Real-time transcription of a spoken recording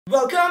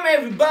Welcome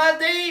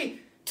everybody!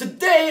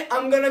 Today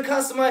I'm gonna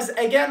customize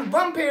again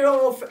one pair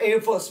of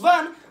Air Force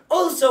 1.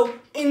 Also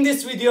in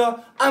this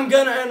video I'm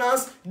gonna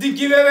announce the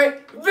giveaway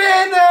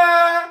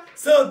winner!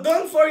 So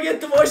don't forget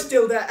to watch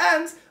till the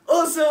end.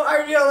 Also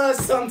I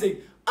realized something.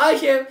 I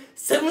have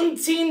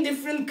 17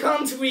 different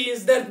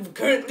countries that are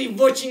currently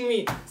watching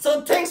me.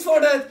 So thanks for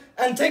that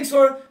and thanks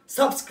for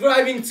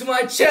subscribing to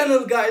my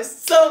channel, guys.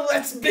 So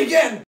let's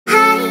begin!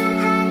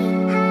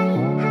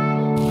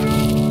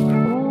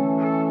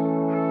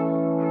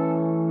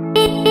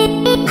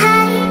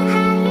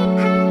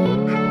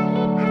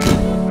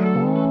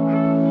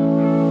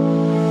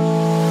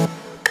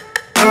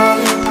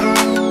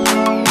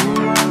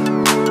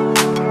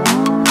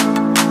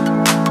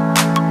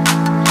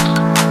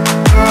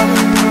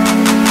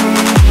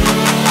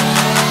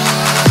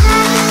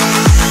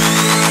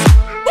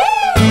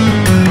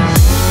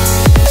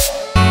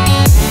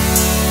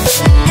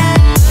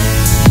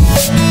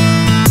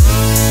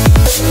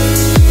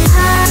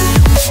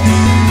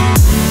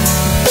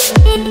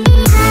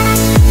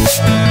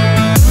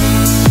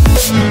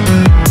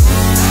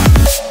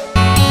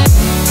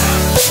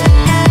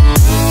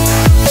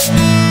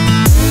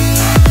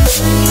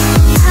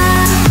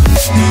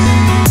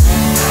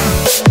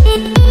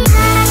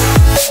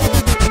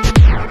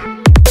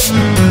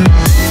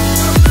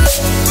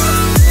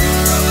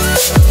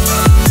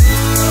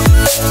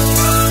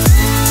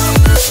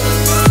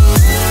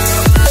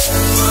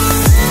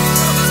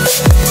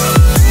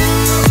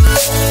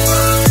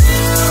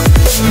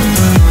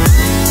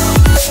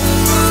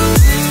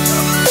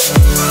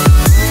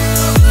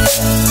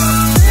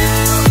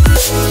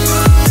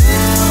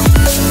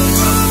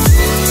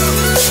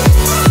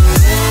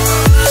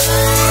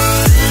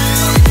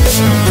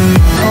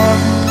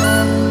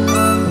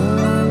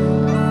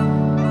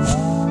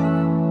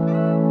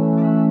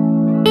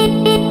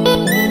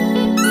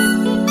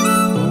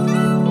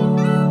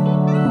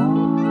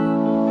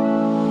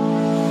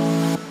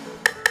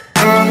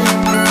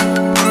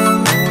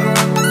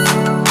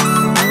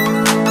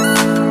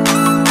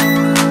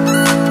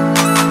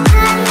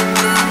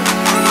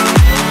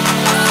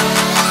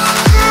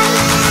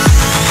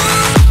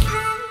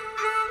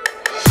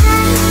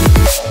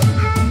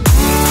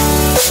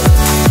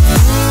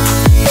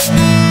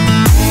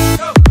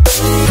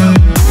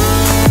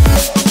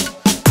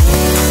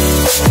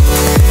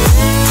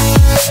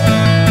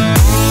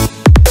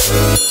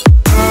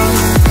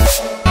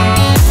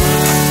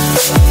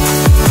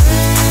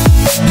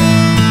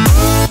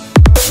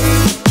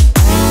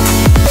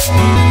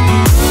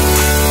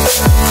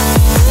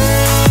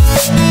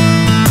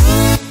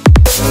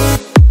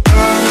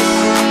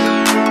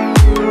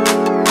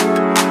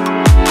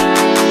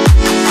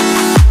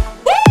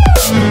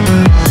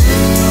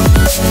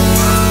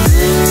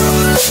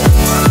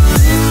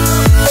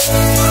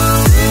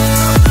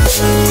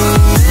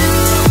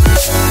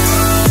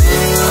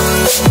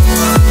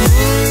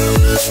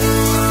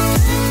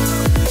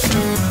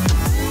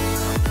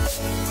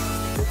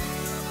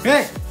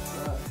 Hey,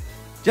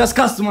 just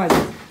customize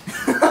it.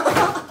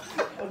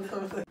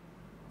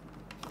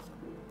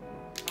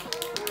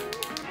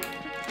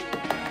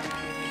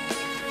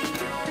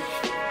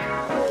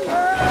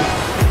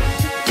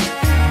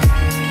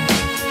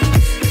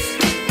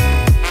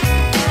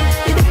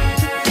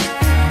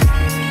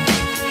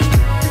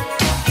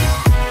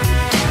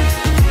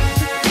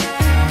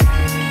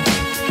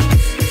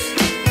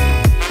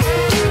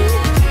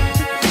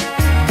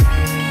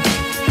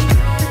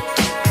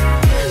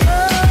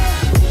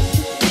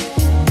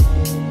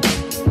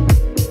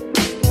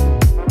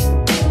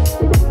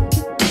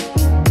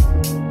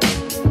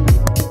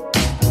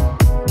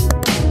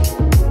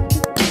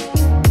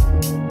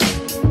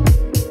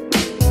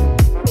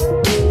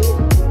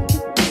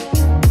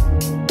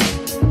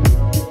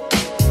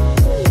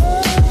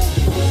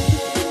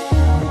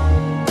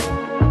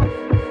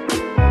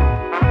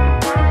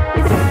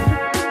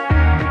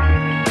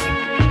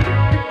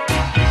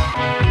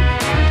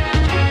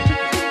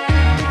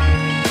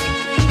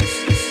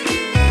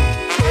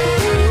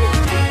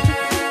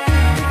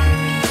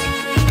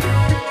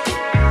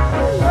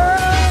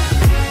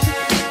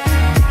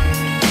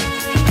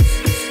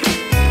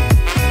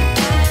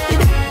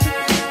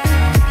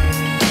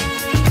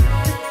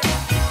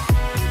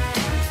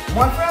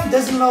 My friend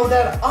doesn't know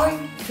that I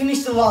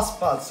finished the last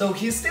part, so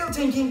he's still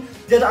thinking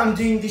that I'm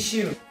doing the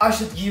shoe. I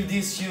should give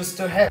these shoes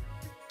to him.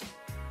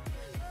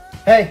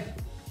 Hey!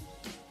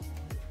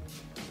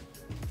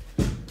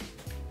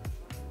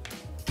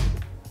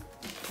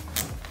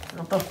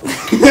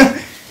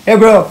 Hey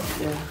bro,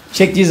 yeah.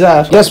 Check these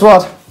out. Guess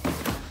what?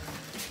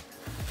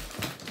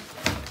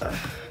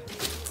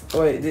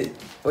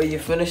 Wait, you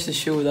finished the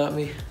shoe without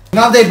me.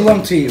 Now they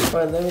belong to you.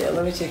 Right,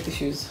 let me check the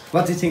shoes.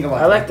 What do you think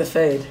about I like the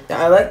fade.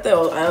 Yeah,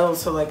 I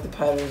also like the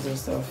patterns and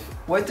stuff.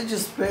 Why did you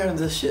spray on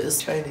this shit?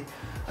 It's shiny.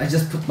 I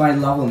just put my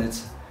love on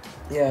it.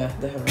 Yeah,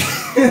 definitely.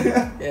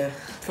 Yeah.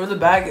 From the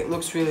back, it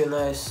looks really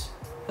nice.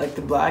 Like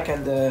the black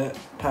and the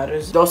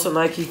patterns. Also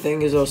Nike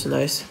thing is also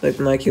nice, like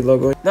the Nike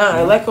logo. Nah,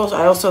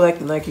 I also like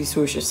the Nike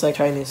swoosh. It's like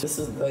Chinese. This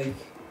is like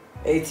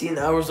 18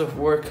 hours of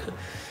work.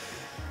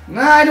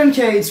 Nah, I don't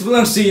care, it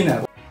belongs to you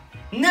now.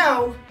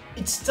 Now,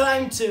 it's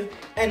time to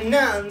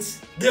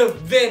announce the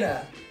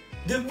winner.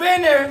 The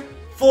winner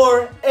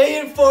for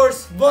Air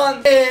Force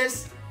 1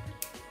 is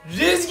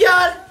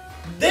Rüzgar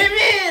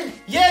Demir.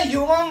 Yeah,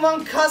 you won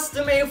one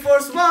custom Air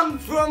Force 1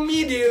 from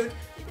me, dude.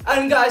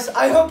 And guys,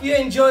 I hope you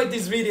enjoyed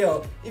this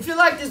video. If you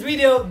like this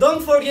video,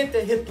 don't forget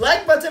to hit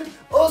like button.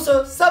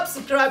 Also,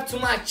 subscribe to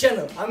my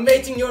channel. I'm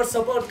waiting your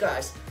support,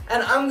 guys.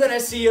 And I'm gonna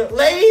see you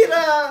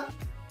later.